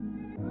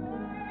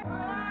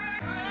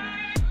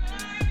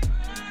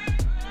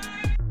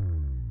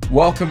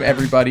Welcome,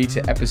 everybody,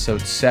 to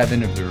episode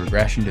 7 of the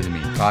Regression to the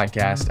Mean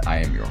podcast. I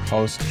am your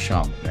host,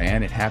 Shaun,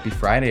 and happy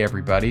Friday,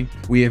 everybody.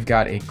 We have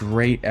got a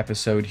great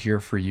episode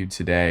here for you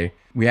today.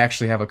 We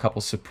actually have a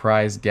couple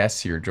surprise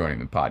guests here joining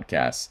the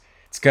podcast.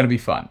 It's going to be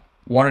fun.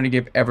 Wanted to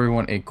give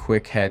everyone a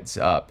quick heads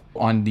up.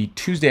 On the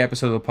Tuesday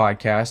episode of the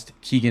podcast,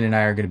 Keegan and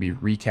I are going to be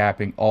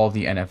recapping all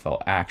the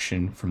NFL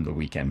action from the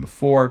weekend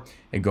before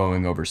and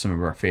going over some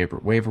of our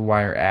favorite waiver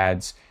wire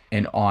ads.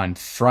 And on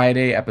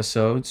Friday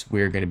episodes,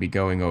 we're going to be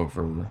going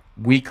over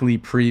weekly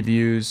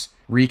previews,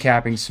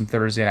 recapping some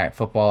Thursday night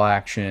football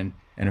action,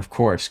 and of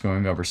course,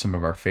 going over some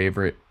of our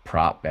favorite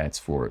prop bets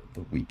for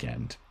the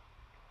weekend.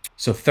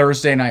 So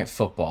Thursday night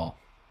football.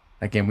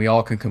 Again, we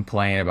all can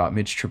complain about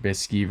Mitch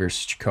Trubisky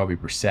versus Jacoby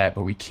Brissett,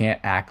 but we can't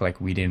act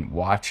like we didn't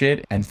watch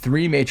it. And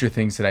 3 major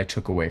things that I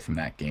took away from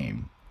that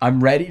game.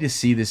 I'm ready to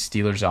see the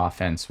Steelers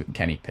offense with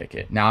Kenny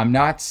Pickett. Now, I'm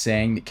not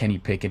saying that Kenny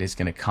Pickett is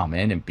going to come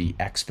in and be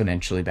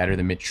exponentially better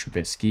than Mitch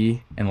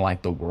Trubisky and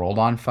light the world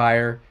on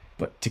fire,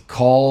 but to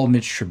call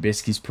Mitch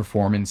Trubisky's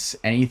performance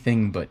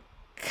anything but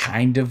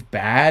kind of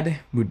bad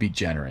would be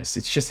generous.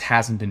 It just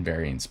hasn't been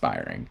very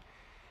inspiring.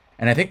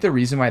 And I think the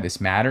reason why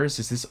this matters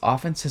is this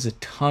offense has a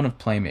ton of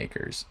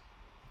playmakers.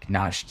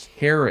 Najee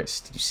Harris,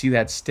 did you see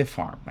that stiff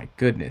arm? My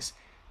goodness.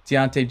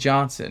 Deontay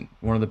Johnson,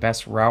 one of the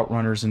best route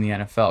runners in the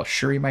NFL.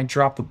 Sure, he might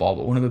drop the ball,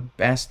 but one of the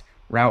best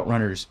route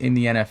runners in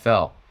the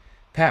NFL.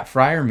 Pat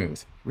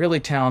Freiermuth, really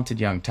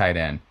talented young tight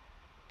end.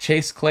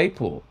 Chase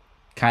Claypool,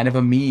 kind of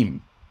a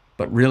meme,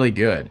 but really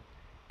good.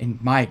 And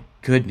my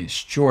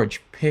goodness,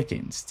 George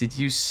Pickens, did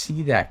you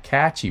see that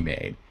catch he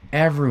made?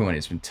 Everyone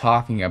has been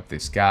talking up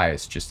this guy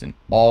as just an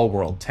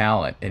all-world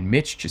talent, and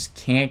Mitch just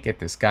can't get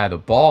this guy the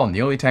ball, and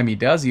the only time he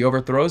does, he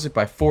overthrows it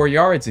by 4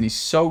 yards, and he's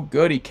so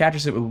good, he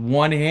catches it with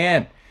one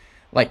hand,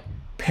 like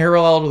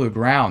parallel to the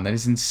ground. That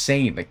is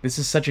insane. Like, this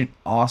is such an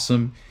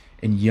awesome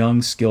and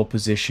young skill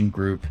position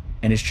group,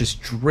 and it's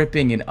just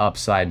dripping in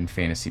upside and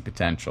fantasy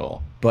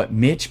potential. But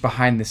Mitch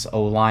behind this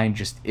O-line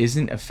just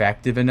isn't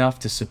effective enough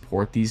to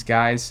support these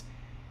guys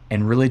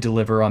and really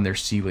deliver on their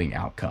ceiling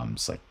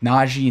outcomes. Like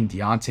Najee and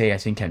Deontay, I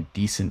think, have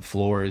decent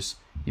floors.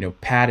 You know,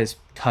 Pat is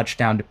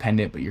touchdown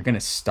dependent, but you're going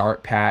to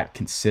start Pat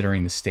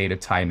considering the state of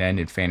tight end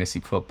in fantasy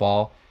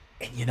football.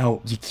 And, you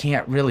know, you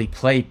can't really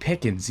play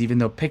Pickens, even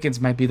though Pickens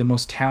might be the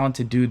most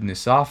talented dude in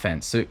this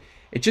offense. So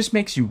it just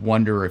makes you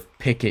wonder if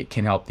Pickett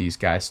can help these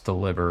guys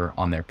deliver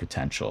on their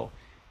potential.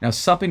 Now,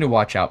 something to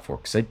watch out for,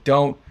 because I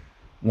don't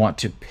want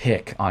to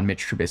pick on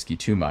Mitch Trubisky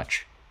too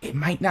much. It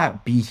might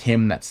not be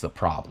him that's the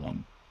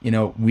problem. You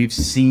know, we've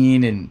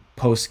seen in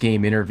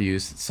post-game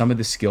interviews that some of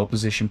the skill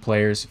position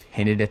players have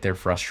hinted at their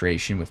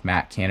frustration with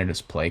Matt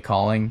Canada's play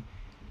calling.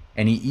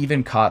 And he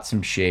even caught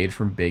some shade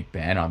from Big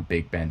Ben on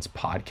Big Ben's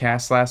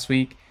podcast last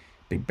week.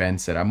 Big Ben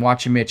said, "I'm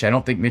watching Mitch. I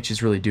don't think Mitch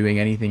is really doing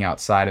anything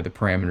outside of the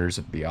parameters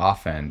of the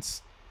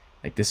offense.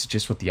 Like, this is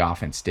just what the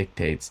offense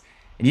dictates."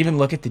 And even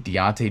look at the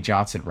Deontay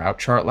Johnson route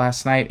chart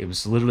last night. It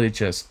was literally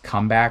just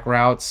comeback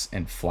routes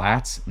and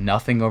flats,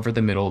 nothing over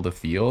the middle of the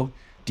field.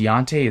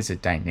 Deontay is a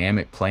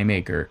dynamic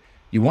playmaker.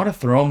 You want to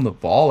throw him the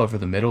ball over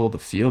the middle of the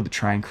field to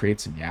try and create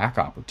some yak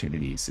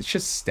opportunities. It's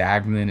just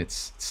stagnant.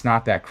 It's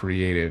not that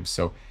creative.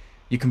 So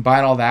you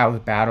combine all that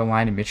with Battle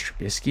Line and Mitch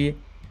Trubisky,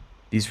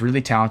 these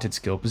really talented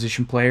skill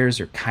position players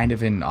are kind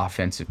of in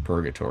offensive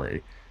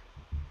purgatory.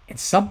 And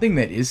something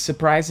that is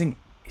surprising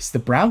is the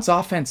Browns'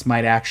 offense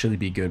might actually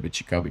be good with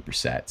Jacoby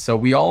Brissett. So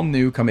we all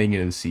knew coming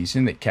into the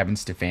season that Kevin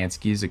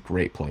Stefanski is a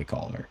great play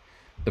caller.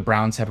 The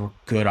Browns have a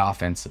good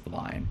offensive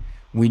line.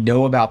 We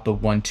know about the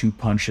 1-2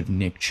 punch of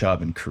Nick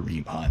Chubb and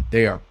Kareem Hunt.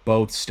 They are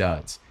both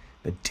studs.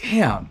 But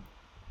damn,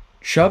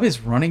 Chubb is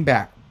running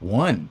back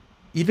 1.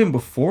 Even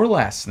before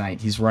last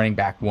night, he's running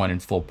back 1 in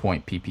full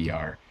point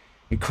PPR.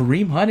 And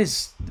Kareem Hunt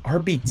is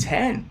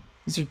RB10.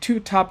 These are 2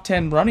 top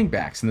 10 running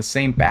backs in the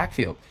same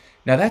backfield.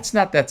 Now, that's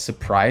not that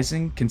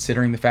surprising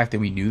considering the fact that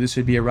we knew this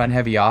would be a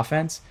run-heavy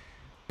offense.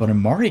 But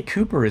Amari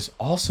Cooper has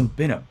also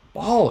been a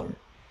baller.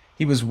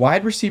 He was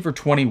wide receiver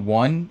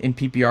 21 in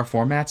PPR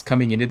formats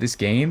coming into this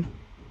game.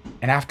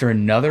 And after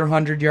another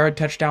 100-yard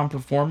touchdown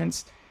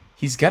performance,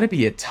 he's got to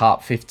be a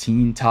top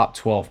 15, top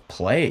 12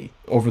 play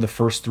over the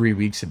first 3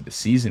 weeks of the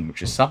season,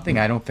 which is something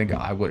I don't think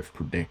I would have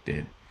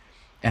predicted.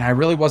 And I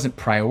really wasn't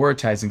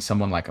prioritizing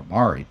someone like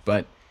Amari,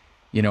 but,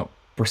 you know,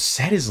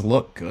 Brissett has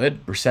looked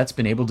good. Brissett's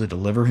been able to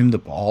deliver him the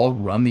ball,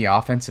 run the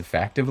offense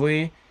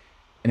effectively,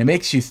 and it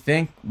makes you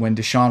think when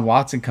Deshaun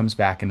Watson comes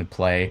back into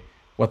play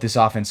what this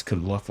offense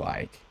could look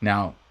like.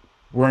 Now,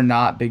 we're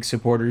not big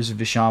supporters of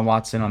Deshaun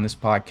Watson on this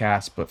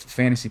podcast, but for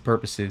fantasy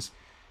purposes,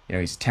 you know,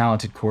 he's a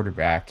talented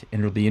quarterback,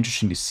 and it'll be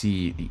interesting to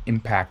see the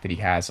impact that he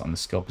has on the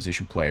skill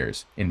position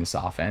players in this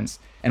offense.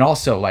 And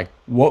also, like,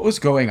 what was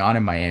going on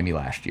in Miami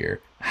last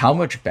year? How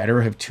much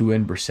better have Tua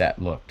and Brissett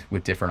looked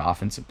with different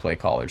offensive play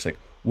callers? Like,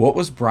 what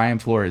was Brian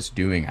Flores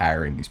doing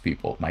hiring these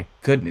people? My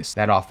goodness,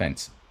 that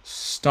offense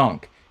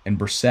stunk, and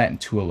Brissett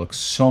and Tua look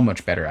so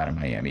much better out of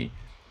Miami.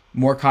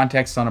 More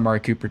context on Amari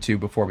Cooper, too,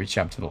 before we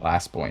jump to the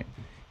last point.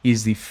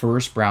 He's the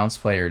first Browns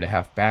player to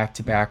have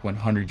back-to-back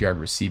 100-yard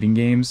receiving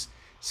games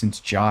since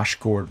Josh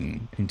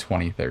Gordon in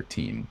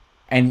 2013.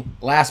 And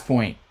last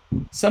point,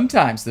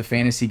 sometimes the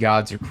fantasy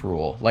gods are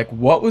cruel. Like,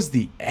 what was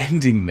the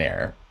ending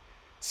there?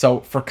 So,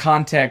 for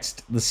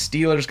context, the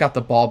Steelers got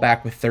the ball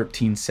back with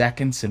 13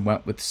 seconds and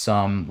went with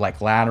some like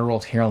lateral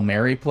Hail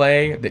Mary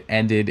play that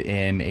ended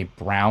in a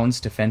Browns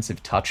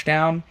defensive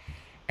touchdown.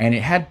 And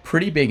it had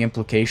pretty big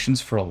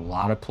implications for a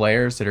lot of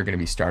players that are going to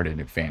be started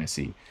in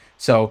fantasy.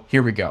 So,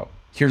 here we go.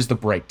 Here's the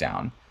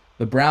breakdown.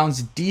 The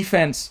Browns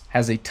defense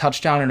has a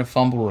touchdown and a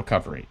fumble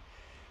recovery.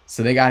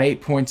 So they got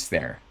 8 points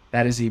there.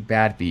 That is a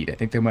bad beat. I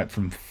think they went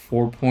from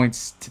 4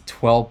 points to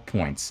 12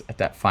 points at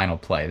that final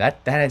play. That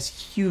has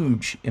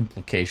huge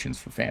implications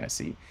for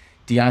fantasy.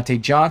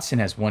 Deontay Johnson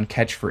has one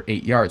catch for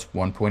 8 yards,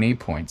 1.8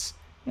 points.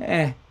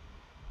 It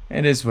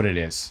is what it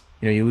is.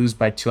 You lose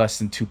by less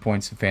than 2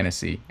 points in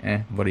fantasy.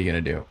 What are you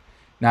gonna do?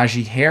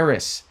 Najee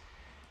Harris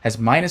has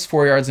minus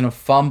 4 yards and a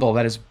fumble.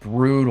 That is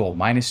brutal.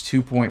 Minus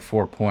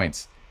 2.4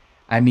 points.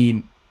 I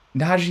mean,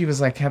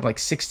 Najee had like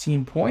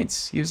 16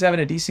 points. He was having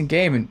a decent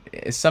game, and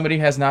as somebody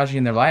who has Najee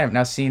in their lineup,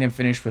 now seeing him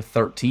finish with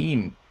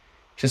 13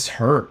 just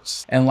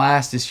hurts. And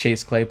last is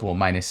Chase Claypool,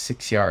 minus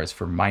 6 yards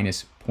for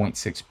minus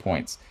 0.6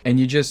 points. And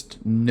you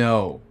just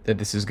know that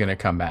this is going to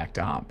come back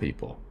to haunt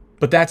people.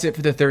 But that's it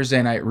for the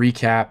Thursday night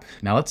recap.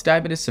 Now let's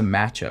dive into some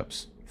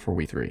matchups for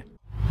week 3.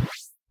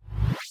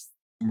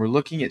 We're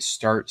looking at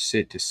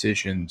start-sit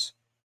decisions.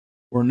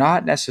 We're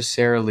not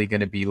necessarily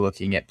going to be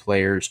looking at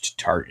players to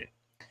target.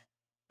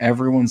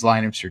 Everyone's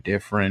lineups are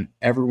different.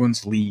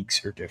 Everyone's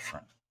leagues are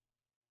different.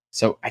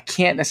 So I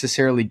can't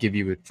necessarily give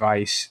you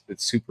advice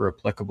that's super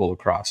applicable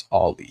across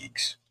all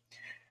leagues.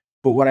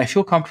 But what I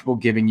feel comfortable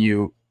giving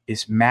you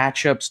is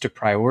matchups to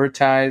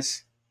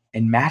prioritize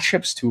and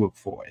matchups to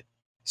avoid.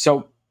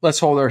 So let's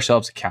hold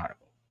ourselves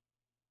accountable.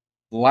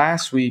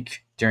 Last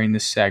week during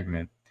this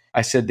segment,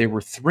 I said there were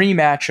 3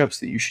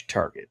 matchups that you should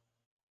target.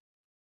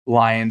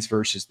 Lions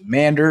versus the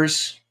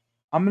Manders.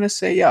 I'm going to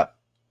say, yep.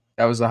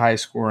 That was a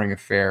high-scoring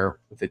affair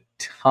with a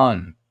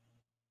ton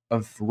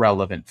of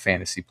relevant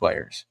fantasy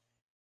players.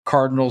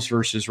 Cardinals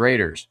versus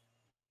Raiders.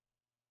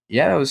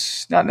 Yeah, it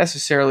was not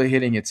necessarily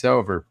hitting its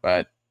over,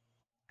 but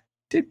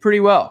did pretty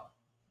well.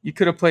 You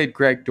could have played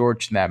Greg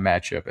Dortch in that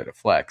matchup at a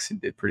flex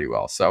and did pretty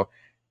well. So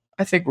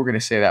I think we're going to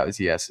say that was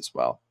yes as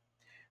well.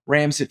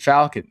 Rams at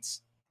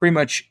Falcons. Pretty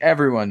much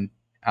everyone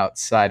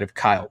outside of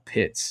Kyle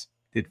Pitts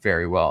did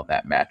very well in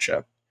that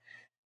matchup.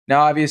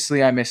 Now,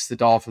 obviously, I missed the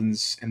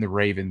Dolphins and the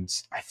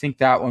Ravens. I think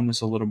that one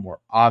was a little more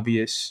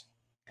obvious,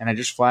 and I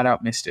just flat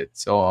out missed it,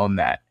 so I'll own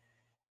that.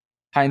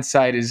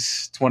 Hindsight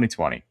is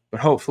 2020, but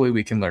hopefully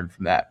we can learn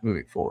from that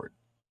moving forward.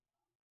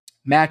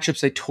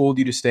 Matchups I told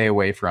you to stay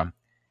away from.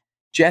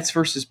 Jets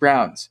versus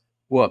Browns.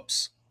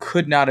 Whoops.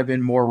 Could not have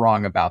been more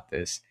wrong about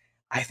this.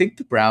 I think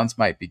the Browns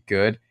might be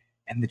good,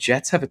 and the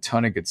Jets have a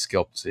ton of good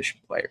skill position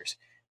players.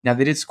 Now,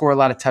 they did score a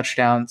lot of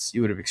touchdowns.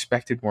 You would have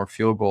expected more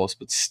field goals,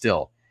 but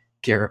still,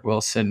 Garrett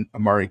Wilson,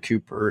 Amari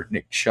Cooper,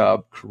 Nick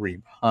Chubb,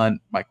 Kareem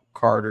Hunt, Michael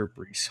Carter,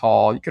 Breece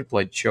Hall. You could have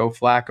played Joe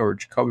Flacco or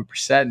Jacoby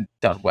Brissett and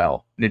done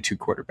well in a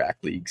 2-quarterback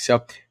league.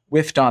 So,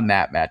 whiffed on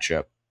that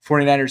matchup.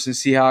 49ers and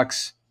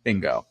Seahawks,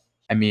 bingo.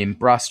 I mean,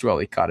 Ross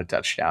Dwelley caught a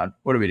touchdown.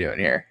 What are we doing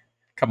here?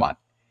 Come on.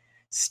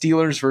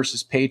 Steelers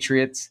versus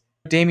Patriots.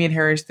 Damian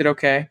Harris did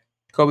okay.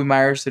 Kobe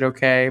Myers did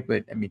okay,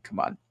 but I mean, come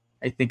on.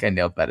 I think I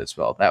nailed that as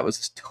well. That was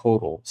a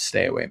total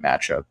stay away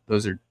matchup.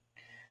 Those are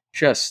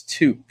just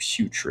 2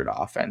 putrid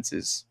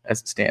offenses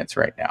as it stands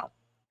right now.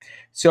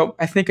 So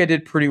I think I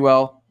did pretty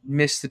well.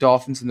 Missed the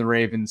Dolphins and the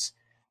Ravens.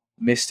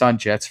 Missed on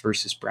Jets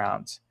versus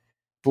Browns.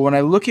 But when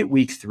I look at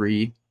week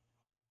 3,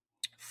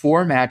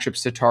 4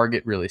 matchups to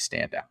target really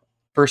stand out.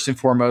 First and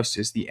foremost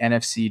is the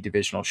NFC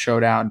divisional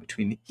showdown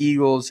between the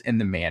Eagles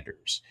and the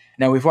Manders.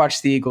 Now, we've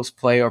watched the Eagles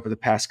play over the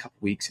past couple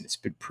weeks, and it's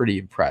been pretty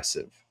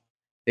impressive.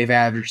 They've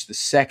averaged the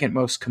 2nd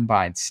most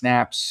combined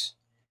snaps,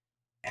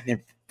 and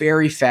they're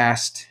very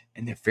fast,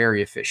 and they're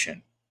very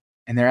efficient.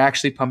 And they're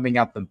actually pumping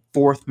out the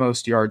 4th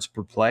most yards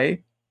per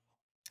play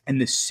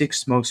and the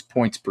 6th most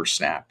points per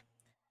snap.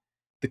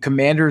 The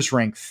Commanders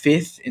rank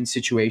 5th in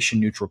situation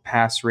neutral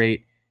pass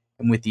rate,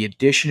 and with the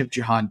addition of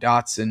Jahan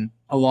Dotson,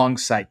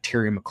 alongside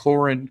Terry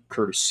McLaurin,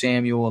 Curtis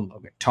Samuel, and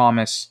Logan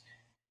Thomas,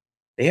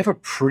 they have a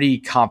pretty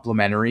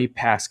complimentary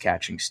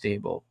pass-catching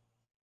stable.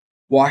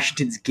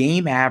 Washington's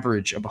game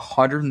average of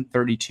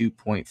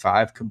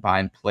 132.5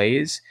 combined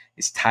plays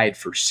is tied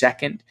for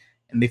 2nd,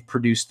 and they've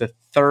produced the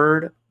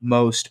 3rd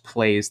most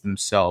plays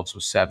themselves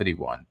with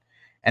 71.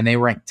 And they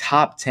rank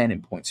top 10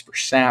 in points per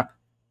snap,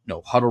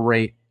 no huddle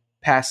rate,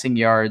 passing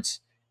yards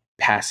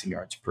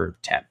per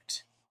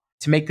attempt.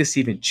 To make this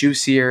even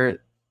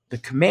juicier, the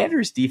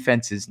Commanders'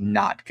 defense is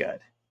not good.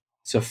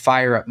 So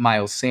fire up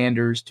Miles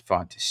Sanders,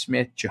 Devonta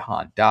Smith,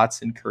 Jahan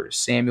Dotson, Curtis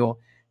Samuel,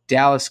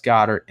 Dallas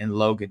Goedert, and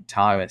Logan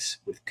Thomas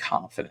with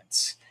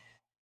confidence.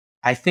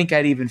 I think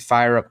I'd even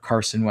fire up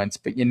Carson Wentz,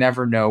 but you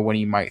never know when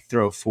he might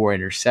throw 4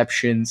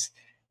 interceptions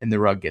and the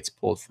rug gets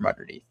pulled from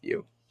underneath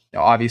you.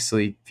 Now,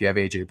 obviously, if you have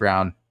A.J.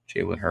 Brown,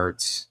 Jalen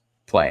Hurts,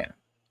 play him,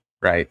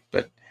 right?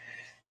 But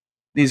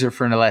these are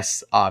for the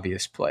less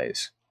obvious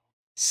plays.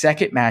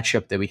 Second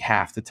matchup that we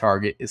have to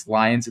target is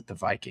Lions at the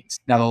Vikings.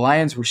 Now, the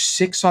Lions were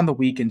 6th on the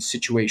week in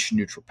situation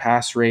neutral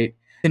pass rate,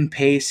 in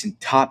pace, and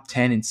top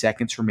 10 in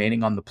seconds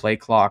remaining on the play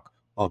clock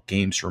while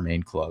games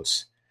remain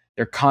close.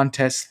 Their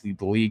contests lead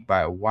the league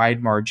by a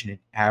wide margin in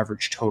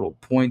average total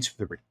points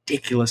with a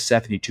ridiculous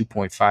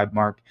 72.5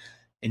 mark,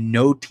 and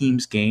no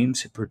team's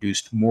games have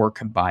produced more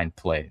combined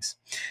plays.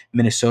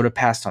 Minnesota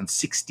passed on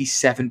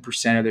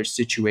 67% of their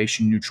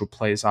situation neutral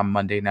plays on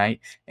Monday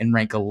night and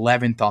rank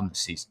 11th on the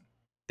season.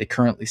 They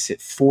currently sit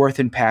 4th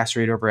in pass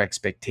rate over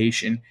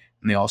expectation,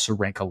 and they also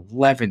rank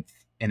 11th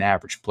in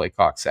average play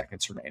clock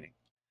seconds remaining.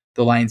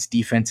 The Lions'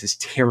 defense is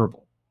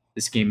terrible.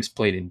 This game is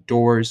played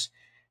indoors,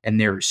 and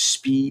there is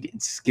speed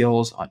and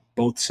skills on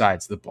both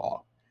sides of the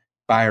ball.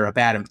 Fire up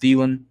Adam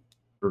Thielen,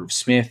 Irv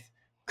Smith,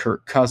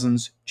 Kirk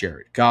Cousins,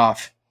 Jared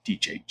Goff,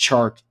 DJ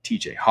Chark,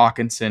 TJ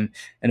Hawkinson,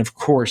 and of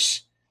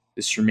course,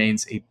 this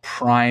remains a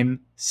prime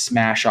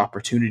smash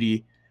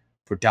opportunity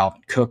for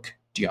Dalvin Cook,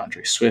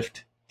 DeAndre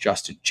Swift,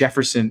 Justin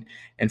Jefferson,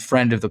 and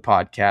friend of the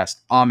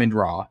podcast,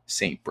 Amon-Ra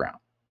St. Brown.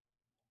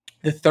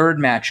 The third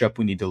matchup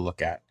we need to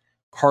look at,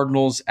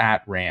 Cardinals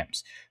at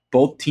Rams.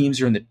 Both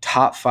teams are in the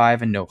top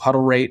 5 in no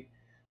huddle rate.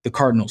 The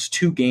Cardinals'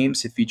 2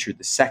 games have featured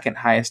the second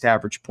highest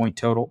average point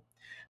total.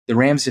 The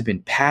Rams have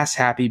been pass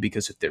happy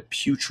because of their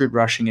putrid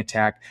rushing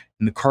attack,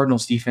 and the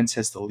Cardinals' defense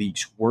has the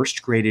league's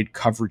worst graded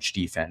coverage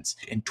defense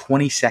and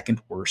 22nd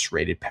worst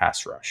rated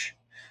pass rush.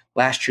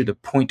 Last year, the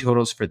point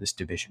totals for this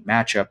division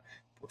matchup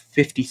were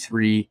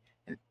 53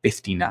 and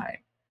 59.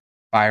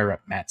 Fire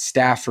up Matt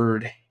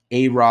Stafford,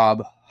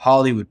 A-Rob,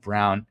 Hollywood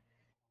Brown,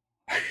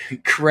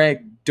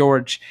 Craig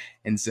Dortch,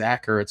 and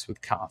Zach Ertz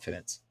with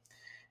confidence.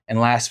 And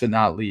last but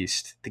not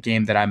least, the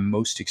game that I'm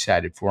most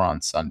excited for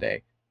on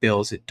Sunday,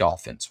 Bills at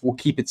Dolphins. We'll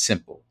keep it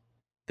simple.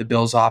 The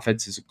Bills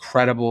offense is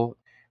incredible,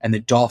 and the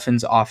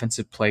Dolphins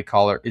offensive play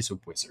caller is a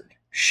wizard.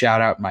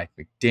 Shout out Mike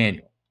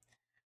McDaniel.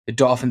 The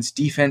Dolphins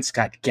defense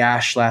got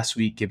gashed last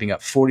week, giving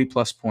up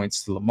 40-plus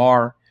points to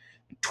Lamar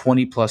and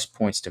 20-plus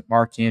points to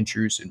Mark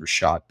Andrews and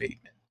Rashad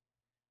Bateman.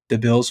 The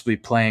Bills will be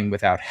playing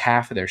without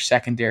half of their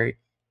secondary,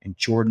 and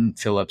Jordan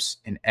Phillips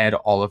and Ed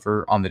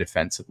Oliver on the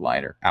defensive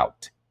line are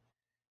out.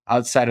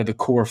 Outside of the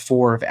core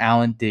 4 of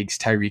Allen, Diggs,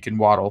 Tyreek, and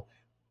Waddle,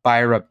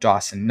 fire up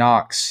Dawson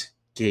Knox,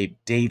 Gabe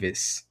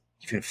Davis,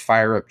 even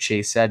fire up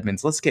Chase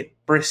Edmonds. Let's get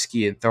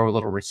brisky and throw a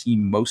little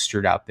Raheem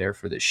Mostert out there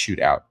for this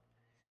shootout.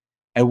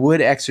 I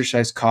would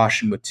exercise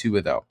caution with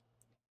Tua, though.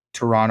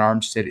 Teron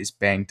Armstead is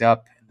banged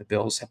up, and the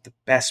Bills have the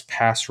best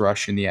pass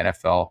rush in the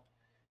NFL,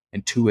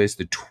 and Tua is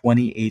the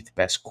 28th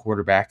best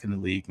quarterback in the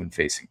league when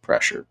facing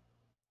pressure.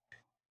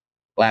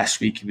 Last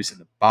week, he was in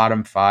the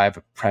bottom 5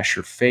 of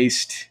pressure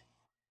faced,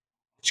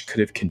 which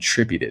could have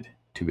contributed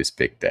to his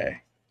big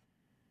day.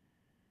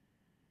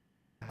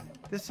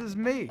 This is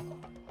me,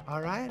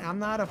 all right? I'm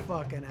not a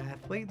fucking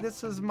athlete.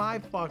 This is my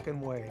fucking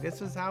way.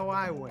 This is how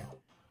I win.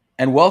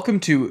 And welcome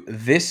to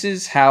This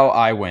Is How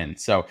I Win.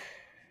 So,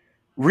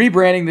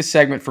 rebranding this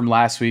segment from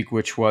last week,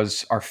 which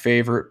was our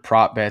favorite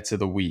prop bets of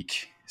the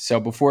week. So,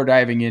 before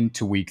diving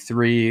into week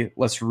 3,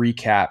 let's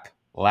recap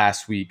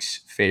last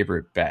week's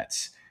favorite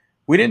bets.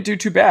 We didn't do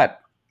too bad.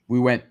 We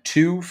went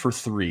 2 for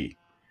 3.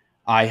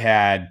 I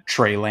had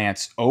Trey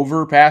Lance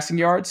over passing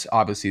yards.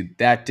 Obviously,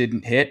 that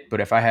didn't hit, but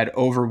if I had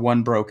over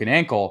 1 broken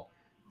ankle,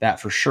 that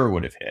for sure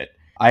would have hit.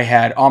 I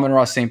had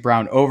Amon-Ra St.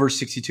 Brown over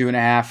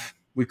 62.5.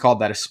 We called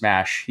that a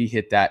smash. He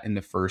hit that in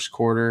the first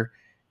quarter.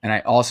 And I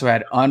also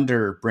had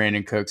under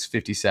Brandon Cooks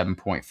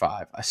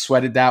 57.5. I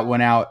sweated that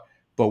one out,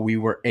 but we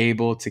were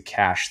able to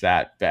cash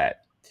that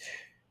bet.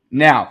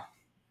 Now,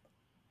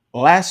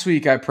 last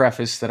week I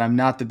prefaced that I'm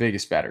not the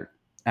biggest bettor,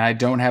 and I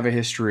don't have a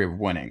history of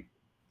winning.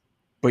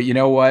 But you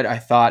know what? I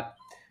thought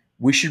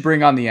we should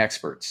bring on the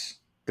experts,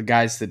 the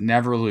guys that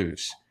never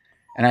lose.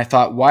 And I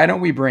thought, why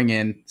don't we bring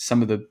in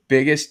some of the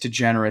biggest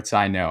degenerates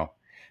I know?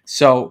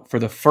 So for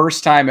the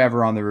first time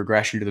ever on the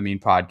Regression to the Mean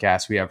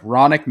podcast, we have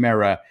Raunak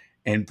Mehra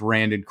and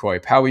Brandon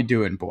Keup. How we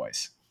doing,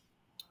 boys?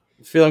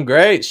 Feeling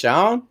great,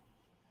 Shaun.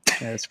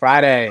 It's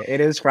Friday.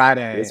 It is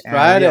Friday. It's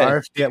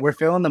Friday. We're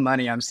feeling the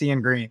money. I'm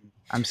seeing green.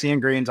 I'm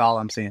seeing green's all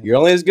I'm seeing. You're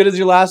only as good as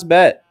your last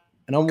bet.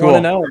 And I'm Cool.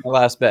 1-0 on my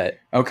last bet.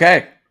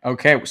 Okay.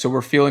 So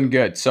we're feeling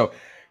good. So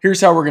here's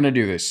how we're going to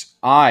do this.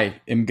 I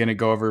am going to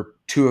go over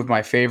 2 of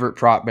my favorite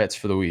prop bets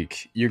for the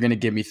week. You're going to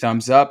give me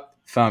thumbs up,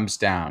 thumbs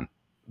down.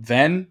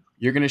 Then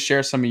you're going to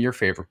share some of your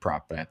favorite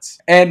prop bets.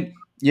 And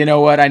you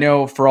know what? I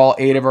know for all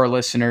 8 of our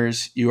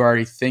listeners, you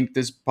already think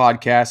this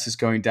podcast is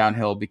going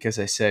downhill because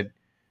I said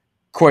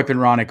Keup and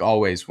Raunak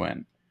always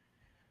win.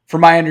 From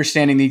my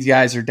understanding, these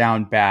guys are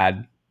down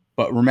bad.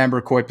 But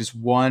remember, Keup is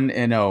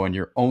 1-0, and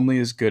you're only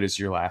as good as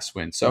your last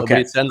win. So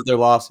Nobody sends their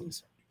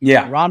losses.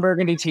 Yeah. Ron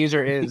Burgundy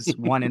teaser is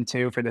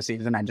 1-2 for the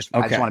season. I just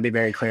want to be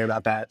very clear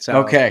about that.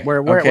 So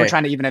we're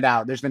trying to even it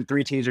out. There's been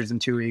 3 teasers in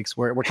 2 weeks.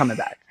 We're coming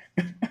back.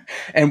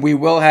 And we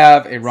will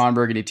have a Ron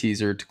Burgundy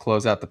teaser to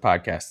close out the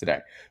podcast today.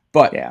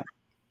 But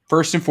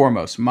first and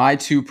foremost, my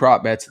 2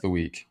 prop bets of the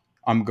week.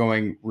 I'm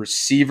going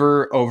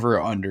receiver over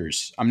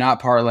unders. I'm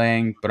not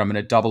parlaying, but I'm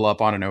going to double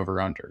up on an over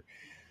under.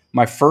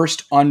 My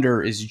first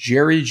under is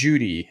Jerry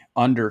Jeudy,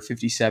 under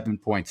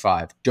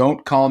 57.5.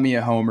 Don't call me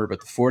a homer, but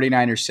the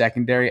 49ers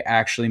secondary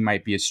actually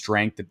might be a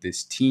strength of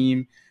this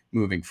team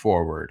moving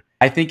forward.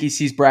 I think he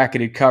sees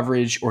bracketed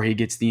coverage or he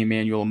gets the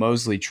Emmanuel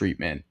Mosley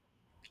treatment.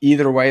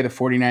 Either way, the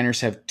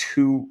 49ers have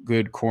two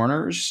good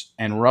corners,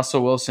 and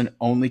Russell Wilson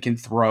only can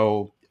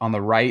throw on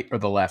the right or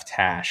the left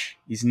hash.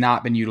 He's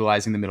not been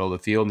utilizing the middle of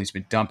the field, and he's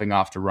been dumping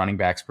off to running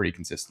backs pretty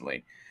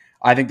consistently.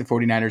 I think the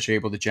 49ers are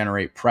able to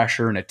generate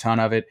pressure and a ton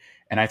of it,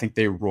 and I think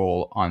they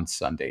roll on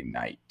Sunday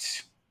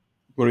night.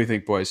 What do you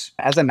think, boys?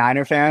 As a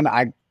Niner fan,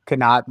 I could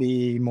not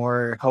be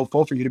more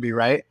hopeful for you to be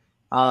right.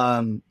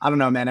 I don't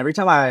know, man. Every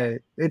time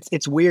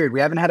it's weird. We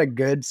haven't had a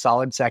good,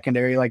 solid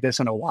secondary like this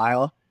in a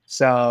while.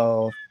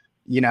 So,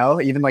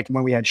 even like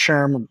when we had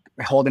Sherm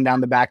holding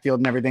down the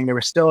backfield and everything, there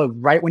was still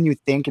right when you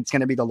think it's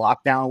going to be the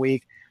lockdown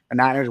week, the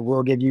Niners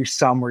will give you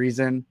some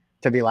reason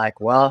to be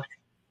like, well,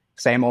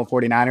 same old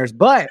 49ers.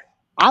 But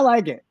I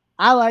like it.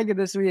 I like it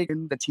this week.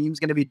 The team's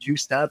going to be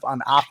juiced up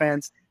on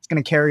offense. It's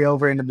going to carry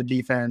over into the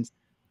defense.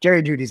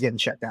 Jerry Jeudy's getting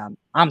shut down.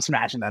 I'm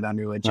smashing that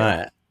under with you. All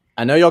right.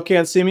 I know y'all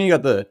can't see me. You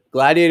got the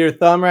gladiator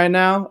thumb right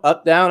now.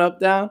 Up, down, up,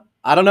 down.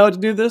 I don't know what to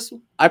do this.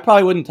 I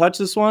probably wouldn't touch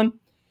this one.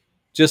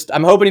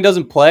 I'm hoping he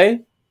doesn't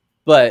play.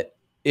 But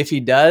if he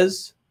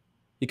does,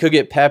 he could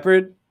get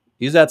peppered.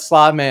 He's that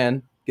slot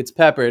man. Gets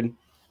peppered.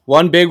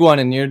 One big one,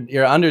 and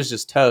your under's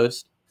just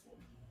toast.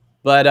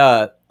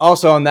 But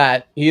also on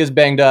that, he is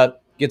banged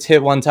up. Gets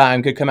hit one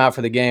time. Could come out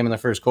for the game in the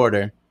first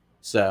quarter.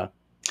 So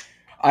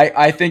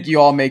I think you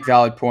all make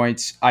valid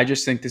points. I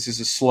just think this is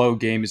a slow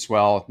game as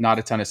well. Not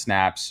a ton of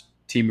snaps.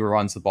 Team who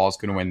runs the ball is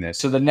going to win this.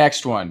 So the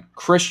next one,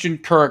 Christian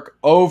Kirk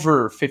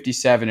over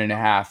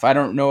 57.5. I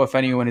don't know if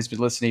anyone has been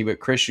listening, but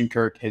Christian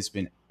Kirk has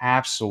been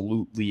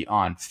absolutely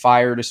on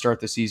fire to start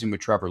the season with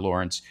Trevor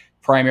Lawrence,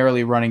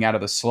 primarily running out of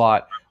the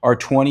slot. Our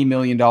 $20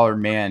 million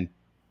man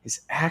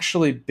has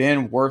actually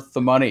been worth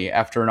the money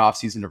after an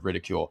offseason of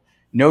ridicule.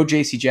 No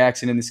J.C.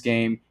 Jackson in this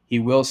game. He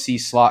will see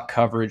slot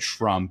coverage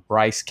from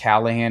Bryce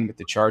Callahan with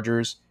the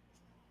Chargers.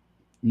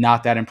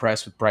 Not that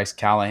impressed with Bryce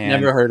Callahan.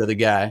 Never heard of the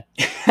guy.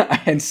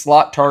 And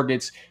slot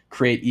targets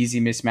create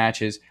easy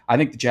mismatches. I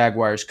think the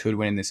Jaguars could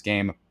win in this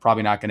game.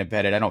 Probably not going to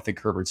bet it. I don't think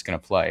Herbert's going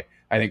to play.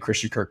 I think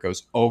Christian Kirk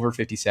goes over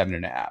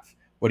 57.5.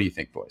 What do you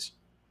think, boys?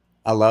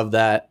 I love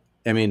that.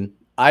 I mean,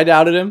 I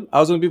doubted him. I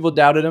was one of the people who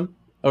doubted him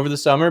over the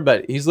summer,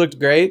 but he's looked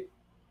great.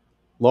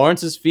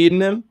 Lawrence is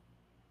feeding him.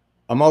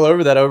 I'm all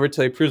over that over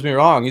till he proves me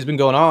wrong. He's been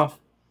going off.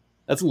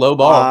 That's a low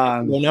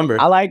ball. Low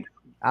number. I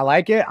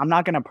like it. I'm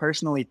not going to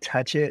personally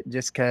touch it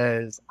just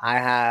because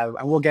and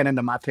we'll get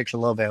into my picks a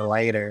little bit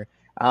later.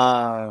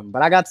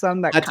 But I got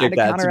some that kind of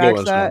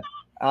counteracts that.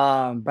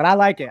 But I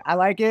like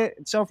it.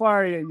 So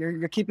far,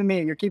 you're keeping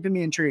me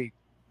intrigued.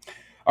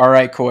 All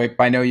right, Keup.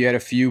 I know you had a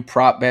few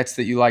prop bets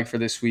that you like for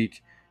this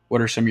week. What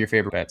are some of your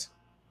favorite bets?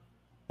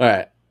 All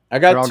right. I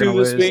got two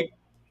this week.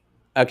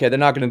 Okay, they're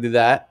not going to do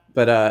that,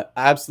 but I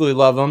absolutely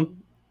love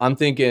them. I'm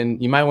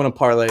thinking you might want to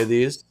parlay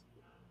these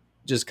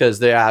just because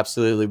they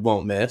absolutely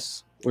won't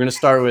miss. We're going to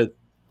start with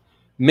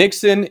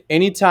Mixon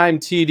anytime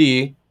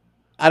TD.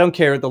 I don't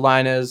care what the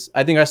line is.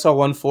 I think I saw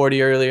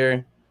 140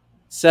 earlier.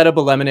 Set up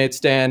a lemonade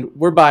stand.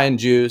 We're buying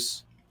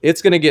juice.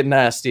 It's going to get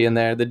nasty in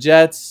there. The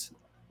Jets,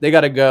 they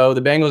got to go.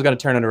 The Bengals got to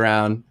turn it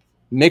around.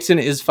 Mixon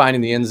is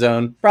finding the end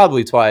zone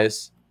probably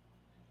twice.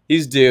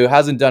 He's due.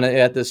 Hasn't done it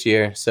yet this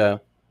year,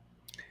 so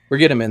we're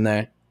getting him in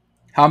there.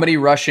 How many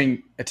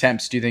rushing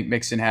attempts do you think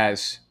Mixon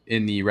has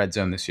in the red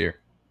zone this year?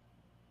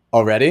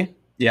 Already?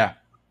 Yeah.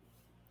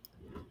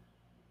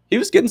 He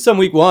was getting some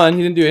week one.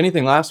 He didn't do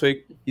anything last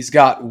week. He's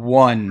got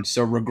one,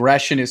 so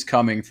regression is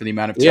coming for the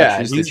amount of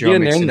touches that Joe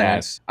Mixon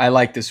has. I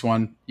like this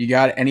one. You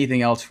got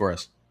anything else for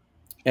us?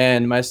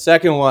 And my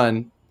second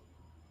one,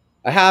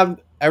 I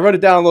wrote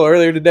it down a little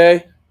earlier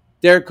today.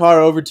 Derek Carr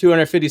over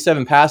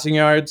 257 passing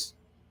yards.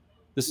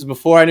 This is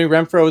before I knew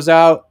Renfro was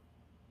out.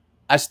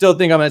 I still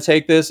think I'm going to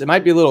take this. It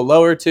might be a little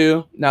lower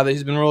too now that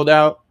he's been ruled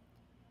out.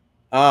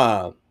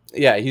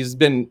 He's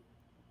been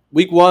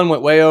week one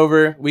went way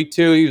over. Week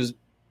two,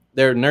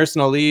 they're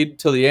nursing a lead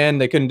till the end.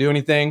 They couldn't do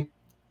anything,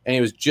 and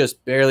he was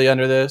just barely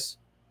under this.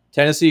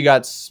 Tennessee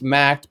got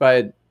smacked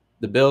by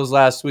the Bills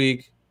last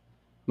week.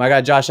 My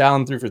guy Josh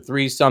Allen threw for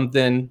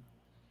 3-something.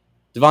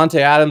 Devontae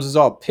Adams was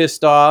all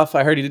pissed off.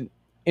 I heard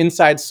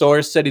inside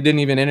source said he didn't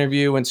even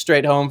interview, went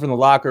straight home from the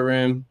locker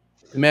room.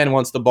 The man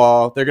wants the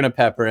ball. They're going to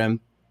pepper him.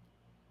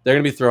 They're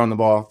going to be throwing the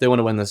ball. They want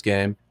to win this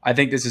game. I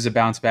think this is a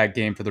bounce-back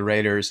game for the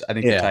Raiders. I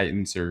think the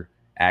Titans are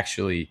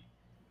actually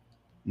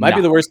might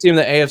be the worst team in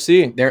the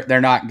AFC.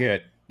 They're not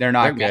good. They're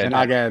not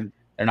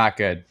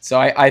good. So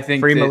I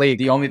think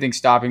the only thing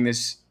stopping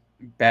this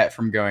bet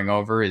from going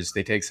over is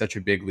they take such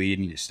a big lead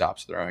and he just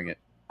stops throwing it.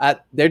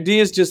 Their D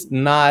is just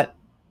not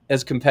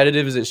as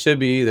competitive as it should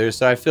be either.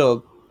 So I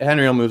feel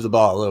Henry will move the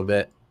ball a little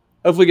bit.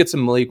 Hopefully get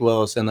some Malik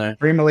Willis in there.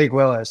 Free Malik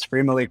Willis,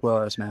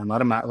 man.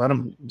 Let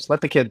him just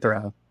let the kid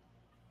throw.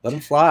 Let him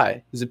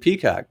fly. He's a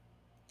peacock.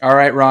 All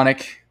right,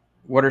 Raunak,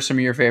 what are some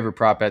of your favorite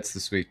prop bets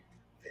this week?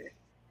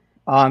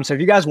 So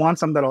if you guys want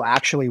some that'll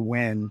actually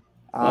win,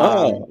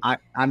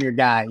 I'm your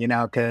guy,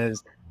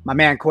 because my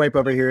man Keup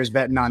over here is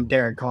betting on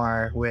Derek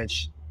Carr,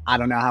 which I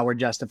don't know how we're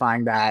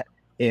justifying that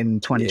in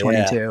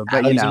 2022.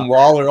 But Adams and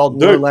Waller all we'll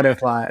dirt. let it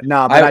fly.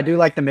 No, but I do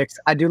like the mix.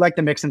 I do like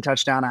the mix and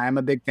touchdown. I am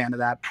a big fan of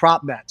that.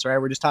 Prop bets, right?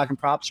 We're just talking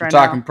props right now.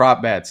 We're talking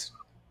prop bets.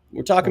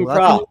 We're talking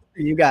prop.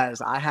 You guys,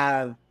 I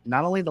have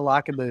not only the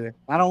lock of the week,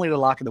 not only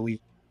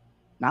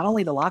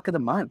the lock of the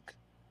month,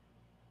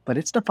 but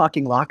it's the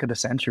fucking lock of the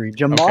century.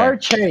 Jamar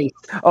Chase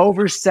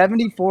over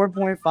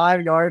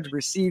 74.5 yards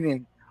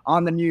receiving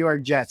on the New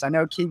York Jets. I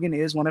know Keegan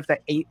is one of the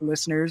 8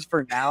 listeners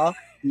for now,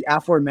 the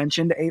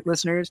aforementioned 8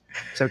 listeners.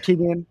 So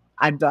Keegan,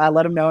 I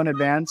let him know in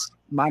advance.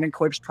 Mine and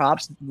Clip's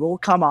props will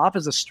come off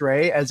as a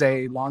stray as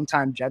a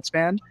longtime Jets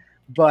fan,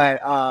 but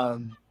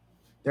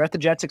they're at the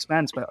Jets'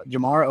 expense. But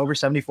Jamar over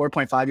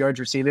 74.5 yards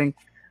receiving,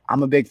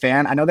 I'm a big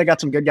fan. I know they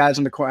got some good guys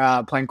in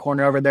the playing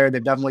corner over there.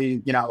 They've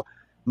definitely,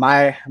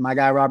 my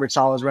guy Robert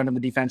Saleh is running the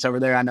defense over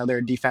there. I know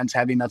they're defense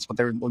heavy, and that's what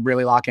they're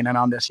really locking in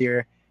on this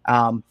year.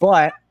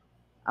 But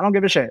I don't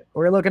give a shit.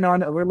 We're looking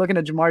at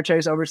Jamar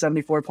Chase over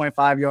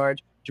 74.5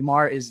 yards.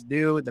 Jamar is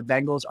due. The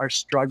Bengals are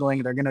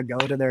struggling. They're gonna go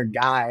to their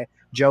guy.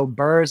 Joe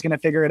Burr is gonna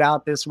figure it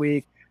out this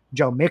week.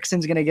 Joe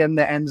Mixon's gonna get in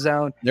the end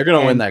zone. They're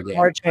gonna win that game.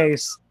 Jamar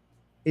Chase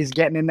is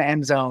getting in the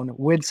end zone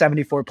with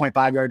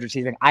 74.5 yards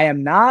receiving. I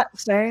am not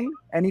saying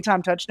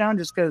anytime touchdown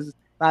just because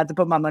I have to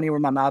put my money where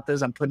my mouth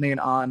is. I'm putting it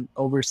on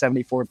over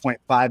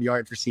 74.5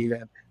 yards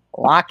receiving.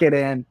 Lock it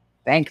in.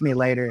 Thank me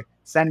later.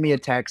 Send me a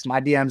text. My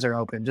DMs are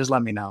open. Just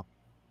let me know.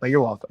 But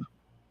you're welcome.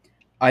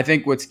 I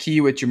think what's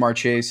key with Jamar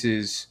Chase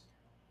is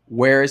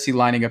where is he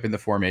lining up in the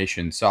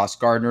formation? Sauce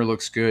Gardner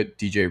looks good.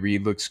 DJ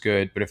Reed looks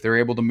good. But if they're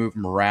able to move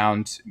him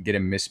around, get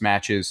him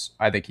mismatches,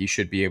 I think he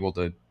should be able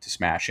to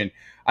smash. And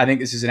I think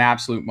this is an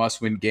absolute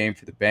must-win game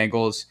for the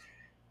Bengals.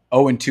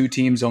 0-2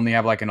 teams only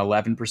have like an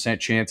 11%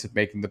 chance of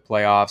making the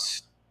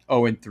playoffs.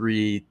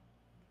 0-3,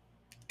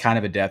 kind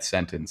of a death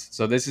sentence.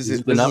 So this is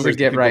a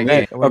get-right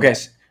game. Okay,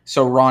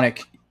 so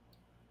Raunak,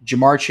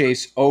 Jamar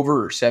Chase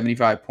over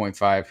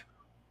 75.5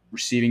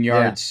 receiving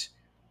yards. Yeah.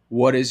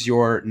 What is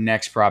your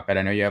next prop bet?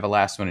 I know you have a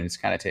last one, and it's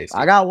kind of tasty.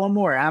 I got one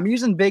more. I'm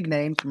using big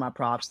names for my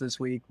props this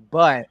week,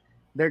 but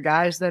they're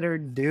guys that are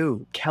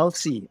due.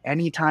 Kelsey,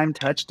 anytime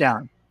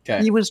touchdown.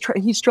 Okay.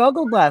 He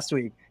struggled last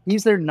week.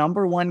 He's their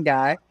number one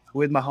guy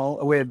with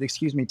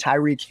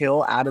Tyreek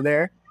Hill out of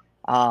there.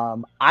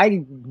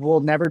 I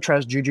will never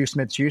trust Juju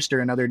Smith-Schuster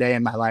another day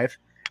in my life.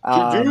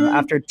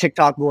 After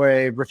TikTok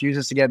boy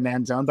refuses to get in the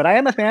end zone, but I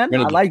am a fan.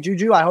 I like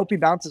Juju. I hope he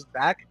bounces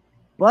back.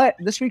 But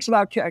this week's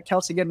about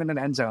Kelsey getting in an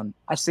end zone.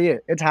 I see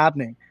it. It's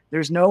happening.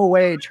 There's no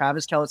way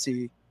Travis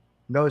Kelce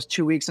goes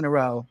 2 weeks in a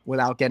row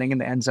without getting in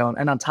the end zone.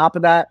 And on top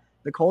of that,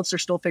 the Colts are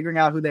still figuring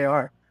out who they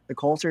are. The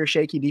Colts are a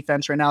shaky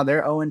defense right now.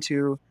 They're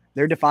 0-2.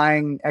 They're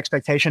defying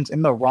expectations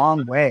in the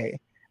wrong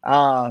way.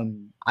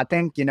 I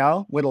think,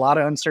 with a lot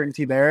of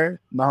uncertainty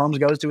there,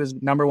 Mahomes goes to his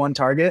number one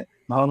target.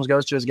 Mahomes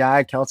goes to his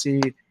guy. Kelsey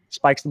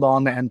spikes the ball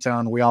in the end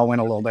zone. We all win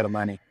a little bit of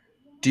money.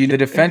 The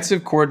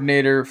defensive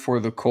coordinator for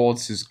the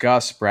Colts is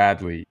Gus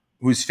Bradley,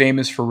 who's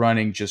famous for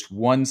running just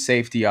one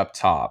safety up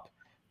top.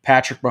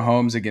 Patrick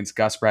Mahomes against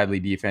Gus Bradley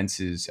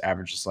defenses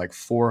averages like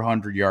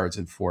 400 yards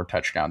and 4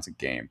 touchdowns a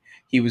game.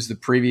 He was the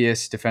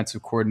previous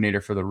defensive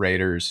coordinator for the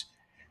Raiders.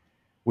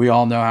 We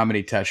all know how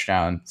many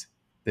touchdowns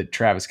that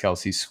Travis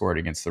Kelce scored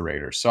against the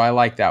Raiders. So I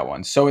like that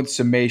one. So in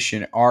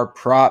summation, our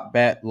prop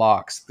bet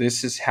locks.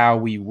 This is how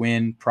we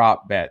win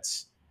prop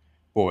bets,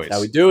 boys. That's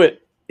how we do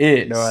it.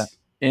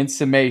 In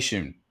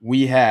summation,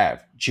 we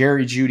have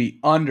Jerry Jeudy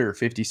under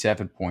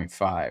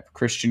 57.5,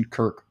 Christian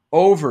Kirk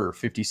over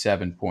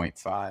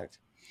 57.5.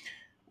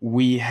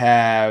 We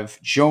have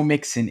Joe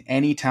Mixon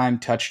anytime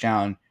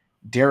touchdown,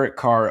 Derek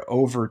Carr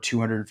over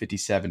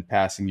 257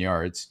 passing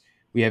yards.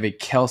 We have a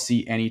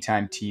Kelsey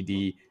anytime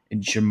TD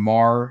and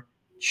Jamar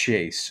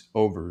Chase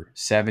over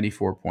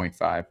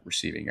 74.5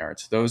 receiving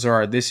yards.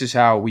 This is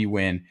how we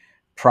win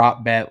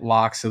prop bet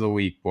locks of the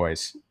week,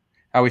 boys.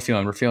 How we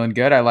feeling? We're feeling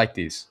good. I like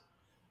these.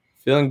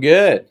 Feeling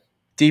good.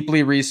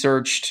 Deeply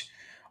researched.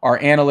 Our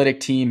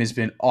analytic team has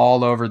been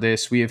all over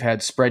this. We have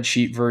had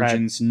spreadsheet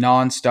versions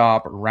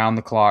nonstop, around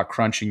the clock,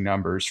 crunching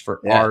numbers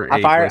for our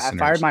listeners. I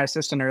fired my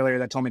assistant earlier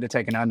that told me to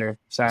take it under.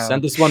 So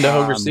sent this one to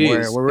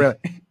overseas. We're really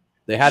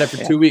they had it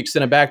for 2 weeks.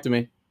 Sent it back to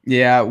me.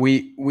 Yeah,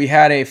 we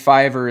had a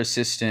Fiverr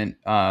assistant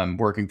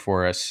working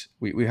for us.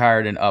 We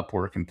hired an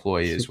Upwork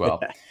employee as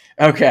well.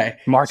 Okay,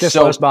 Marcus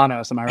Los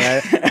Banos, am I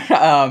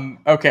right?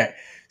 Okay.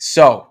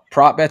 So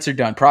prop bets are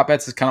done. Prop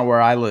bets is kind of where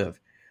I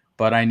live,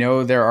 but I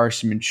know there are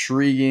some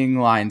intriguing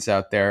lines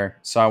out there.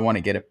 So I want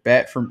to get a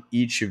bet from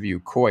each of you.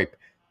 Keup,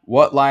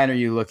 what line are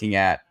you looking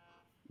at?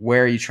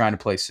 Where are you trying to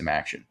place some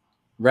action?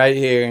 Right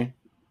here.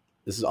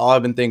 This is all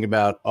I've been thinking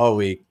about all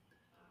week.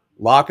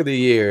 Lock of the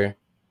year.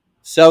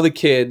 Sell the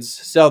kids.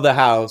 Sell the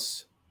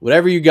house.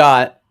 Whatever you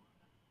got,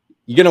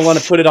 you're going to want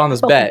to put it on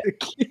this bet.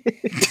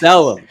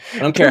 Sell them. I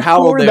don't care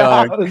how old they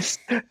are.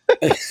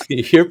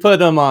 You're putting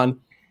them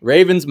on.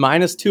 Ravens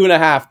minus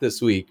 2.5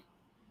 this week.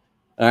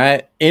 All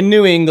right. In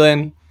New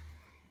England,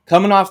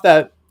 coming off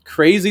that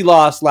crazy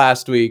loss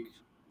last week.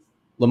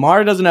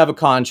 Lamar doesn't have a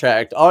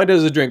contract. All he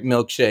does is drink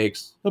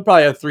milkshakes. He'll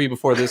probably have 3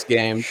 before this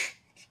game.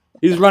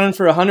 He's running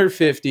for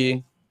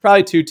 150,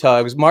 probably 2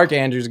 tugs. Mark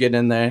Andrews getting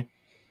in there.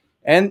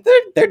 And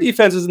their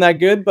defense isn't that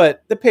good,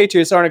 but the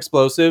Patriots aren't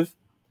explosive.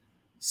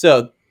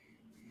 So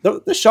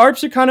the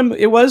Sharps are kind of,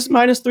 it was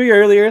 -3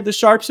 earlier. The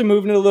Sharps are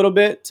moving it a little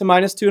bit to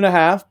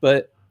 -2.5.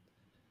 But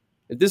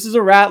if this is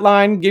a rat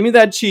line, give me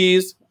that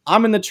cheese.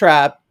 I'm in the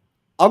trap.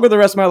 I'll go the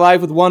rest of my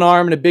life with one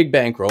arm and a big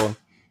bankroll.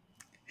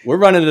 We're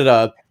running it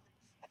up.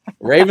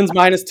 Ravens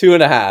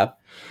 -2.5.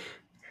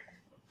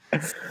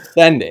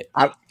 Send it.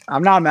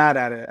 I'm not mad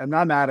at it. I'm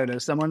not mad at it.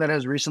 As someone that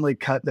has recently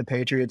cut the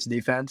Patriots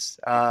defense,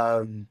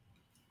 I've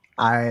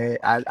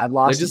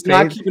lost. They're just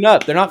not keeping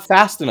up. They're not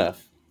fast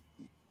enough.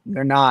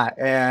 They're not,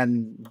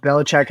 and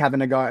Belichick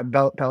having to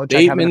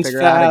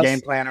figure out a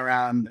game plan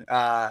around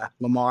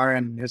Lamar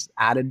and his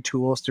added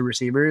tools to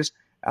receivers.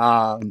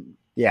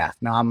 Yeah,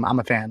 no, I'm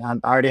a fan. I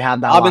already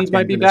had that. Dobbins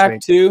might be back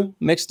too,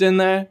 mixed in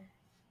there.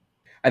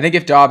 I think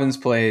if Dobbins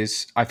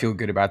plays, I feel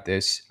good about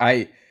this.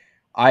 I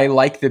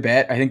like the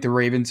bet. I think the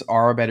Ravens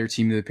are a better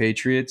team than the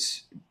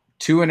Patriots.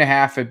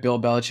 2.5 at Bill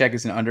Belichick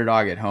as an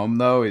underdog at home,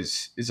 though,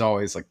 is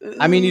always like.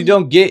 I mean, you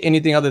don't get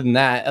anything other than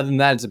that. Other than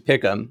that, it's a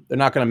pick 'em. They're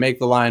not going to make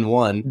the line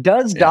 1.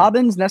 Does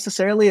Dobbins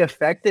necessarily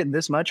affect it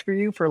this much for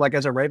you? For like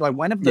as a Raven, like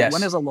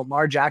when is a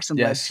Lamar Jackson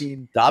led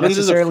team? Dobbins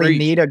necessarily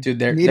is a freak. Dude,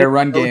 their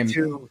run game.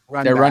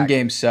 Run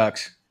game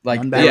sucks.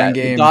 Like their run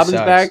game. Dobbins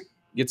sucks. back.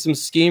 Get some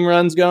scheme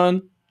runs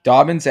going.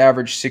 Dobbins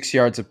averaged 6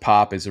 yards a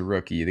pop as a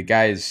rookie. The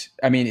guy is,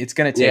 I mean, it's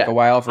going to take a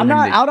while for him. I'm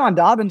not out on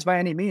Dobbins by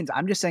any means.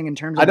 I'm just saying in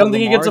terms of I don't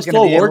think he gets a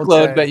full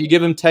workload, but you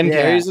give him 10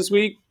 carries this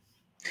week,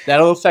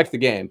 that'll affect the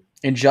game.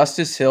 And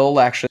Justice Hill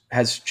actually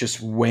has just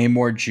way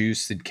more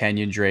juice than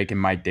Kenyon Drake and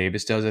Mike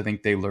Davis does. I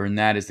think they learned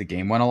that as the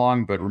game went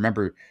along. But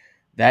remember,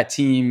 that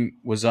team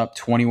was up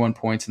 21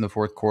 points in the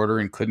fourth quarter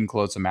and couldn't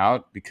close them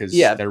out because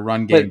their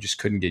run game just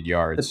couldn't get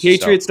yards. The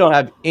Patriots don't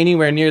have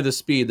anywhere near the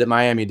speed that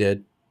Miami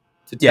did.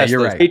 Yeah,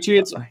 you're right.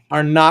 Patriots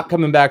are not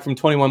coming back from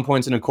 21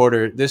 points in a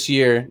quarter this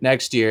year,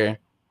 next year,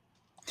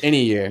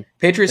 any year.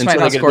 Patriots might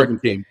not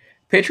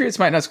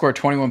score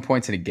 21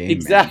 points in a game.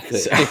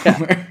 Exactly.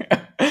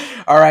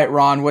 All right,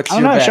 Ron, what's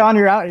your bet? Sean,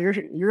 you're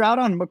out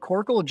on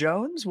McCorkle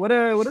Jones? What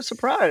a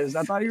surprise.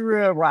 I thought you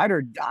were a ride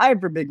or die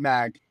for Big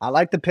Mac. I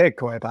like the pick,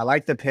 Keup. I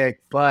like the pick,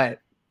 but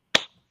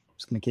I'm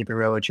just going to keep it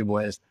real with you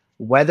boys.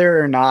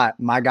 Whether or not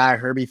my guy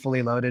Herbie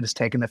Fully Loaded is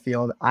taking the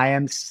field, I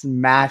am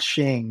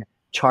smashing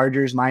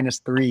Chargers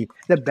 -3.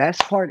 The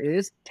best part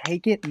is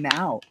take it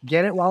now.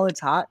 Get it while it's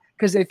hot.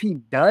 Because if he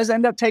does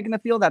end up taking the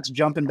field, that's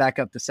jumping back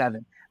up to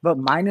 7. But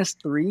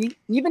 -3,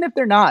 even if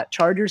they're not,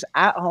 Chargers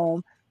at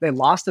home, they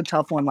lost a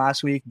tough one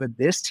last week. But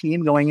this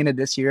team going into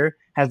this year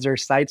has their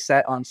sights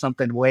set on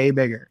something way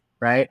bigger,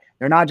 right?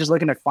 They're not just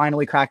looking to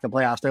finally crack the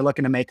playoffs. They're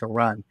looking to make a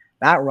run.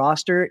 That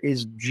roster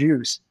is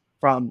juice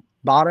from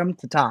bottom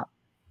to top.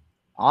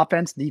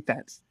 Offense,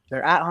 defense.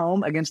 They're at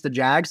home against the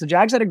Jags. The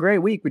Jags had a great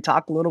week. We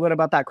talked a little bit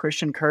about that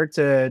Christian Kirk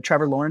to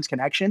Trevor Lawrence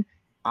connection.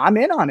 I'm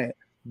in on it.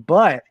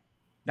 But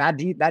that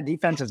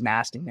defense is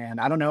nasty, man.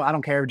 I don't know. I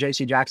don't care if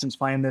J.C. Jackson's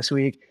playing this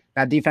week.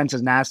 That defense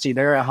is nasty.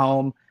 They're at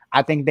home.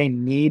 I think they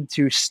need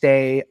to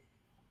stay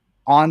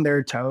on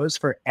their toes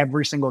for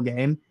every single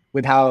game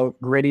with how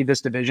gritty this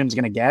division is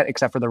going to get,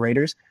 except for the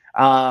Raiders.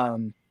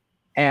 And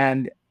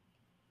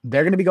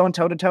they're going to be going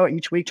toe-to-toe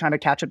each week trying to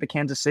catch up to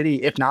Kansas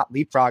City, if not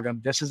leapfrog them.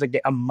 This is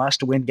a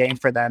must-win game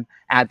for them.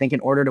 And I think in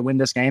order to win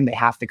this game, they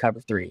have to cover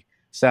 3.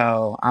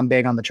 So I'm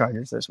big on the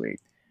Chargers this week.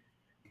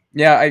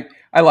 Yeah,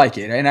 I like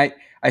it. And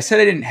I said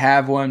I didn't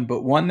have one,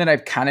 but one that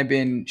I've kind of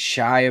been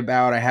shy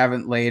about. I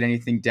haven't laid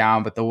anything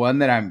down, but the one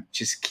that I'm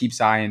just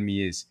keeps eyeing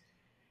me is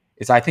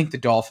I think the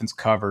Dolphins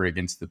cover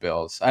against the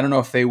Bills. I don't know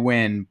if they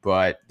win,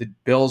 but the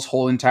Bills'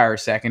 whole entire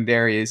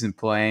secondary isn't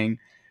playing.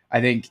 I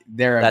think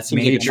they're a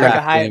major.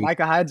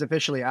 Micah Hyde's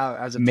officially out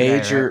as a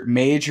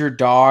major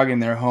dog in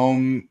their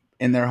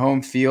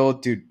home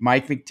field. Dude,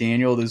 Mike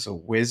McDaniel is a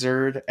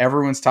wizard.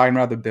 Everyone's talking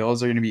about the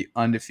Bills are going to be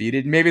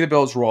undefeated. Maybe the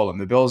Bills roll them.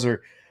 The Bills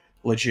are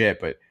legit,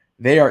 but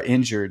they are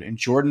injured, and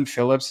Jordan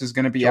Phillips is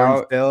going to be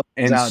out,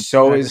 and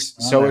so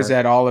is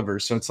Ed Oliver.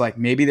 So it's like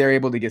maybe they're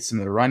able to get some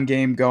of the run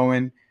game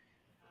going.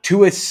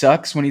 Tua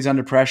sucks when he's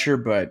under pressure,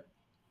 but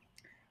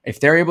if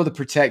they're able to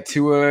protect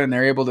Tua and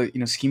they're able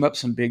to, scheme up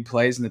some big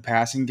plays in the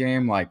passing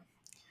game, like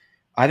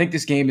I think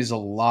this game is a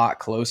lot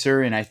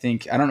closer. And I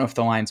don't know if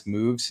the line's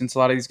moved since a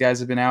lot of these guys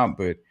have been out,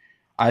 but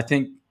I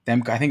think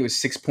it was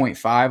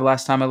 6.5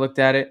 last time I looked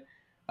at it.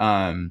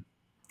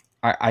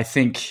 I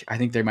think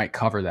they might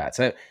cover that.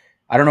 So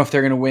I don't know if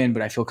they're going to win,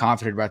 but I feel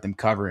confident about them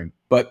covering.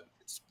 But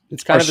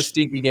it's kind of a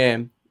sneaky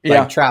game,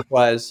 trap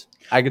wise.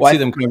 I could see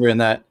them covering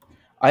that.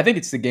 I think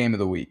it's the game of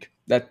the week.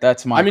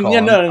 That's my call.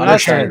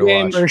 That's the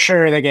game for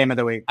sure. The game of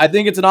the week. I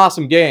think it's an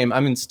awesome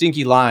game.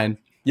 Stinky line.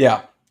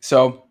 Yeah.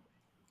 So,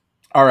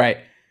 all right.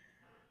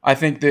 I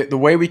think the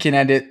way we can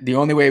end it, the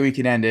only way we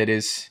can end it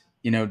is,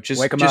 just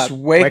wake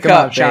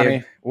up,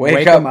 babe.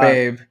 Wake up,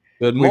 babe.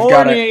 Good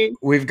morning.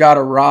 We've got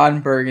a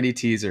Ron Burgundy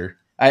teaser.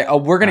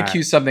 We're gonna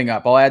cue something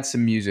up. I'll add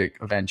some music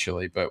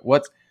eventually. But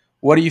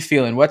What are you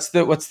feeling? What's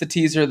the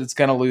teaser that's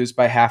going to lose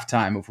by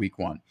halftime of week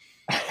 1?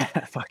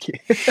 Fuck you.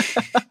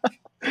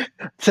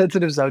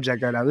 Sensitive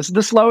subject right now. This is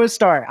the slowest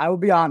start. I will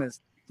be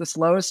honest. The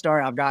slowest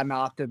start I've gotten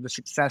off to the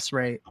success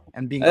rate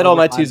and being I had all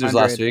over my teasers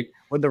 500 last week.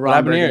 with the What Ron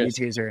happened to Burgundy yours?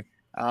 teaser.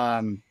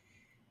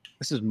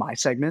 This is my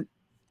segment.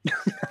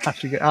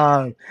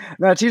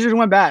 No, teasers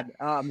went bad.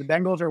 The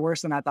Bengals are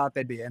worse than I thought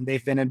they'd be, and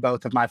they've been in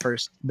both of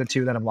the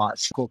 2 that I've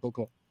lost.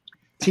 Cool.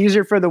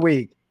 Teaser for the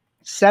week.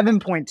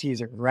 7-point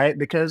teaser, right?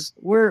 Because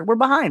we're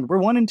behind. We're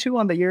 1-2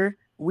 on the year.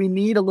 We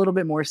need a little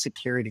bit more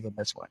security with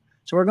this one.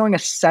 So we're going a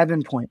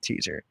 7-point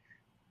teaser.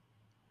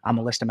 I'm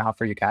going to list them out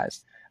for you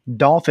guys.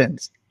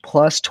 Dolphins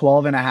plus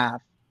 12.5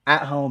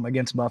 at home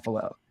against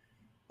Buffalo.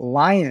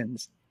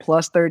 Lions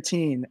plus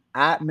 13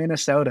 at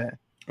Minnesota.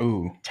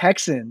 Ooh.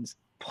 Texans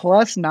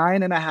plus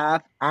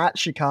 9.5 at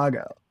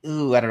Chicago.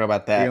 Ooh, I don't know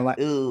about that.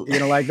 You're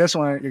gonna like this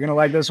one. You're gonna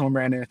like this one,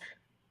 Brandon.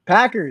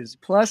 Packers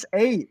plus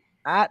 8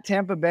 at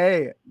Tampa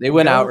Bay. They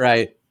went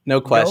outright, no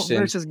question.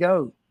 Goat versus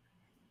goat.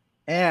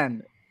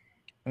 And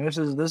this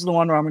is the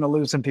one where I'm gonna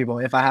lose some people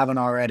if I haven't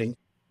already.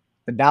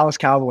 The Dallas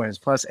Cowboys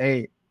plus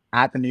 8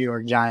 at the New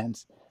York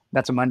Giants.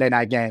 That's a Monday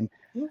night game.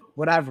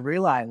 What I've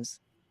realized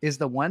is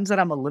the ones that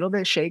I'm a little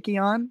bit shaky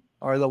on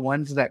are the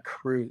ones that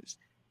cruise.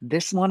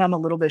 This one I'm a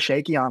little bit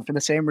shaky on for the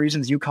same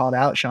reasons you called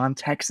out, Shaun.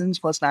 Texans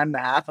plus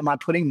 9.5. Am I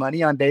putting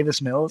money on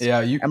Davis Mills?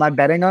 Yeah, Am I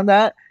betting on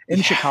that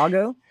in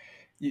Chicago?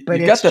 But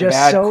you got the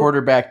bad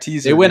quarterback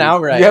teaser. They went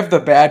outright. You have the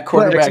bad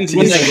quarterback teaser.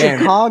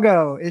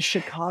 Is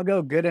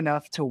Chicago good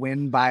enough to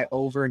win by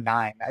over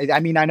 9? I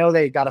mean, I know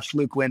they got a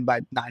fluke win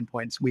by 9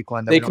 points week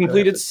 1. They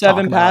completed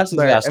 7 passes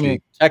last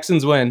week.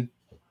 Texans win.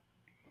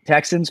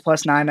 Texans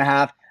plus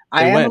 9.5.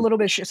 I am a little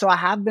bit so I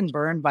have been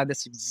burned by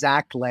this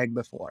exact leg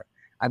before.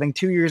 I think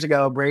 2 years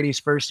ago, Brady's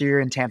first year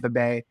in Tampa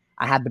Bay,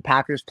 I had the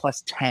Packers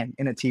plus 10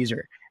 in a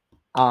teaser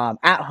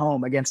at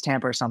home against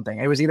Tampa or something.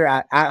 It was either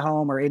at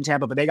home or in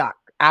Tampa, but they got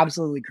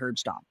absolutely curb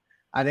stomped.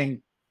 I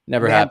think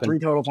never they happened. Had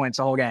 3 total points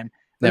the whole game.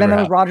 And then there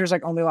was Rodgers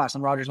only lost,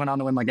 and Rodgers went on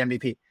to win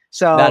MVP.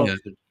 So that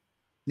happened.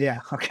 Yeah,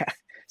 okay.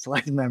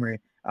 Selective memory.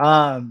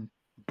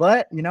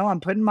 But I'm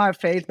putting my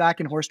faith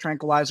back in horse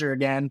tranquilizer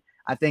again.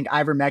 I think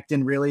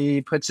ivermectin really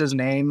puts his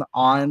name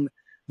on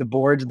the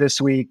boards this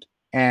week.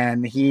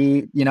 And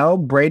he,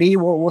 Brady,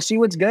 we'll see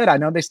what's good. I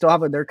know they still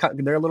have they're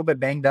a little bit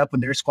banged up with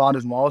their squad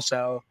as well.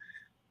 So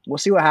we'll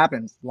see what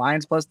happens.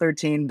 Lions plus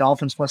 13,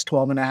 Dolphins plus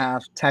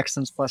 12.5,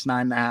 Texans plus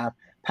 9.5,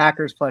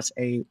 Packers plus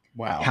 8.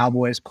 Wow.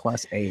 Cowboys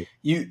plus 8.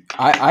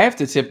 I have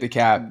to tip the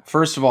cap,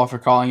 first of all, for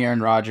calling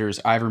Aaron Rodgers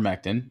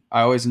ivermectin.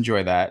 I always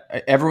enjoy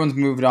that. Everyone's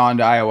moved on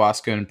to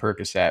ayahuasca and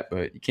Percocet,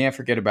 but you can't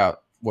forget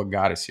about what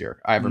got us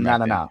here.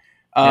 Ivermectin. No.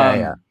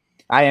 Yeah.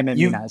 I am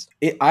immunized.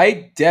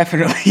 I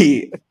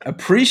definitely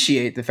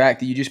appreciate the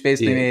fact that you just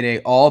basically made a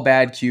all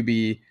bad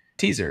QB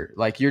teaser.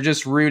 Like you're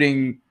just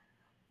watching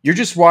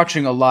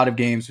a lot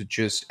QBs with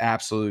just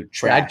absolute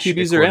trash. Bad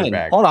QBs are in.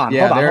 Hold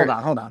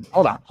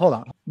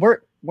on.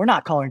 We're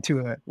not calling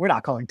Tua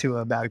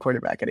a bad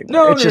quarterback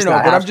anymore. No. But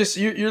I'm just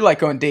you're like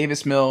going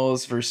Davis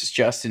Mills versus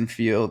Justin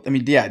Fields. I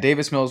mean, yeah,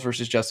 Davis Mills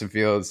versus Justin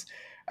Fields.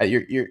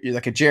 You're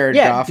like a Jared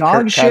Goff, dog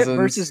Kirk shit Cousins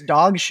versus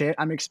dog shit.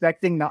 I'm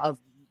expecting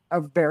a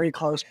very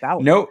close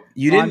bout. No,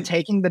 you didn't. I'm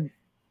taking the.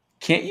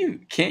 Can't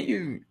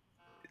you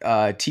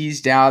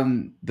tease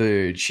down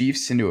the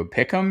Chiefs into a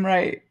pick'em,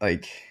 right?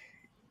 Like,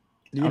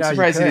 I'm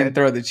surprised you didn't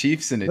throw the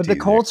Chiefs in a. But the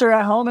Colts are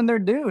at home and they're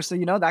due, so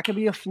that could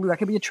be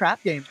a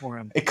trap game for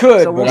him. It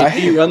could, so but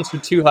he runs for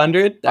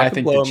 200. I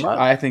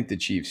think the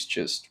Chiefs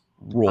just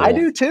roll. I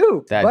do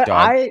too.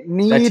 That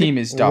team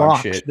is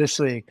dog shit this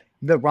week.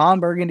 The Ron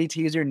Burgundy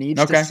teaser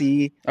needs to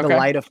see the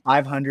light of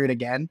 500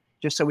 again,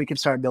 just so we can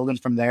start building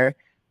from there.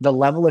 The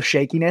level of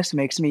shakiness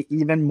makes me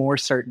even more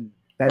certain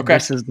that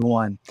this is the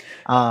one.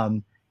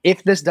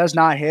 If this does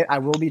not hit, I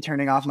will be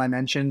turning off my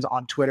mentions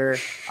on Twitter.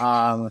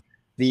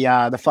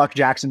 The fuck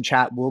Jackson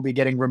chat will be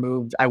getting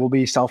removed. I will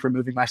be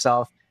self-removing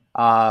myself.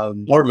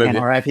 And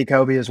RIP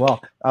Kobe as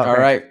well. All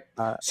right.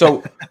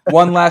 So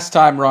one last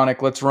time,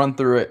 Raunak, let's run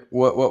through it.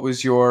 What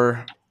was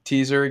your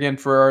teaser again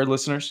for our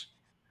listeners?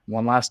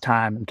 One last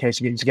time, in case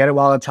you get it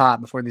while at the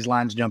top before these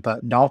lines jump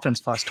up.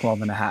 Dolphins plus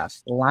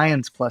 12.5.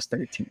 Lions plus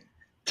 13.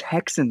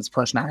 Texans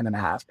plus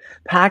 9.5,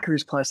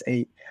 Packers plus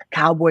 8,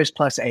 Cowboys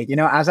plus 8.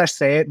 As I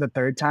say it the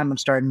third time, I'm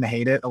starting to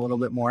hate it a little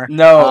bit more.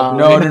 No.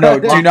 Do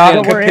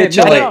not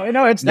capitulate.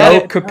 No, it's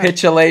no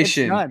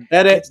capitulation.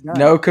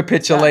 No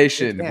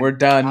capitulation. We're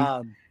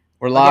done.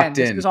 We're locked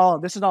in.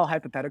 This is all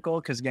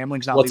hypothetical because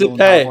gambling's not legal in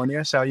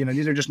California. So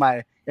these are just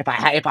my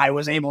if I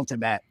was able to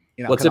bet.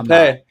 What's it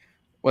pay?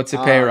 What's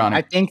it pay, Ron?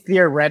 I think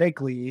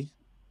theoretically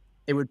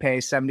it would pay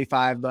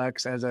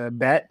 $75 as a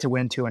bet to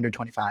win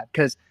 225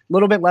 because a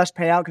little bit less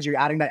payout because you're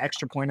adding that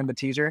extra point in the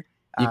teaser.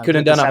 You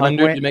couldn't have done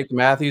 100 to make the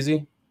math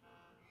easy.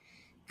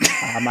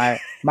 My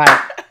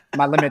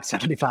limit's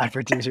 75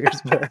 for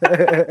teasers.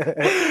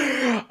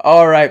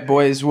 All right,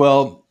 boys.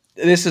 Well,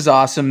 this is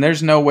awesome.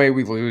 There's no way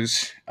we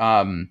lose.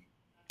 I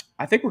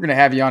think we're gonna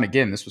have you on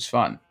again. This was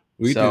fun.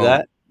 We do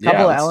that.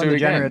 Couple of Ellen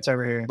degenerates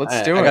over here.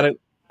 Let's do it.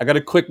 I got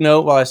a quick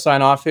note while I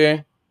sign off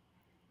here.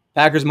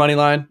 Packers money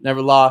line,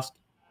 never lost.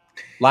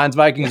 Lions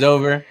Vikings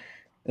over.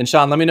 And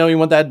Shaun, let me know you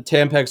want that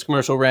Tampax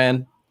commercial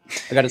ran.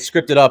 I got it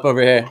scripted up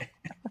over here.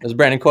 That's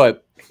Brandon Keup.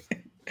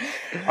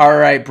 All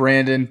right,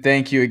 Brandon.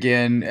 Thank you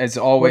again. As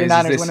always,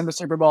 49ers winning the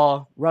Super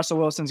Bowl. Russell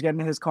Wilson's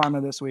getting his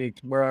karma this week.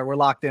 We're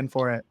locked in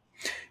for it.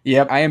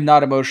 Yep. I am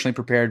not emotionally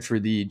prepared for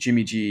the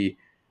Jimmy G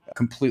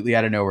completely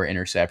out of nowhere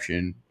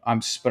interception.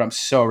 But I'm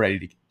so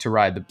ready to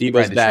ride the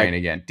train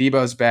again.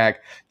 Debo's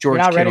back. George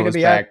Kittle is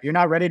back. You're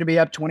not ready to be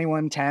up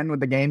 21-10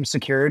 with the game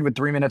secured with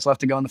 3 minutes left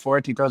to go in the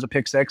fourth. He throws a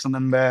pick six, and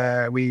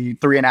then we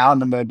 3 and out,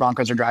 and then the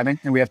Broncos are driving,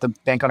 and we have to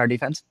bank on our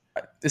defense.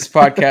 This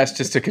podcast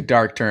just took a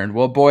dark turn.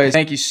 Well, boys,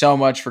 thank you so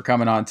much for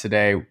coming on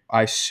today.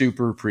 I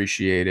super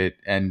appreciate it,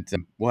 and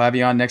we'll have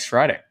you on next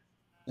Friday.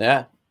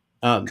 Yeah.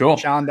 Cool.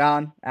 Shaun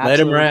down.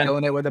 Absolutely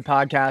killing it with the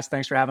podcast.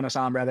 Thanks for having us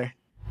on, brother.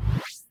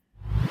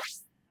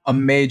 A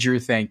major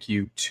thank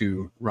you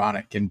to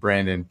Raunak and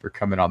Brandon for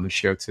coming on the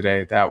show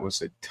today. That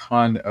was a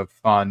ton of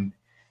fun,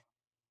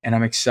 and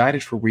I'm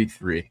excited for week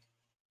 3.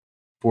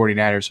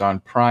 49ers on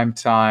prime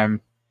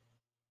time,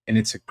 and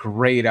it's a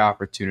great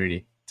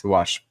opportunity to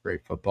watch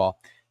great football.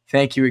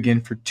 Thank you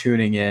again for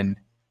tuning in.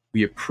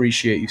 We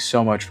appreciate you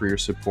so much for your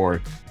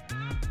support.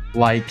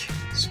 Like,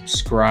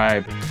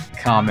 subscribe,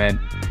 comment,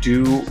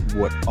 do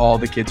what all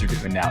the kids are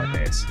doing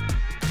nowadays.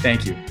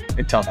 Thank you.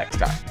 Until next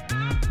time.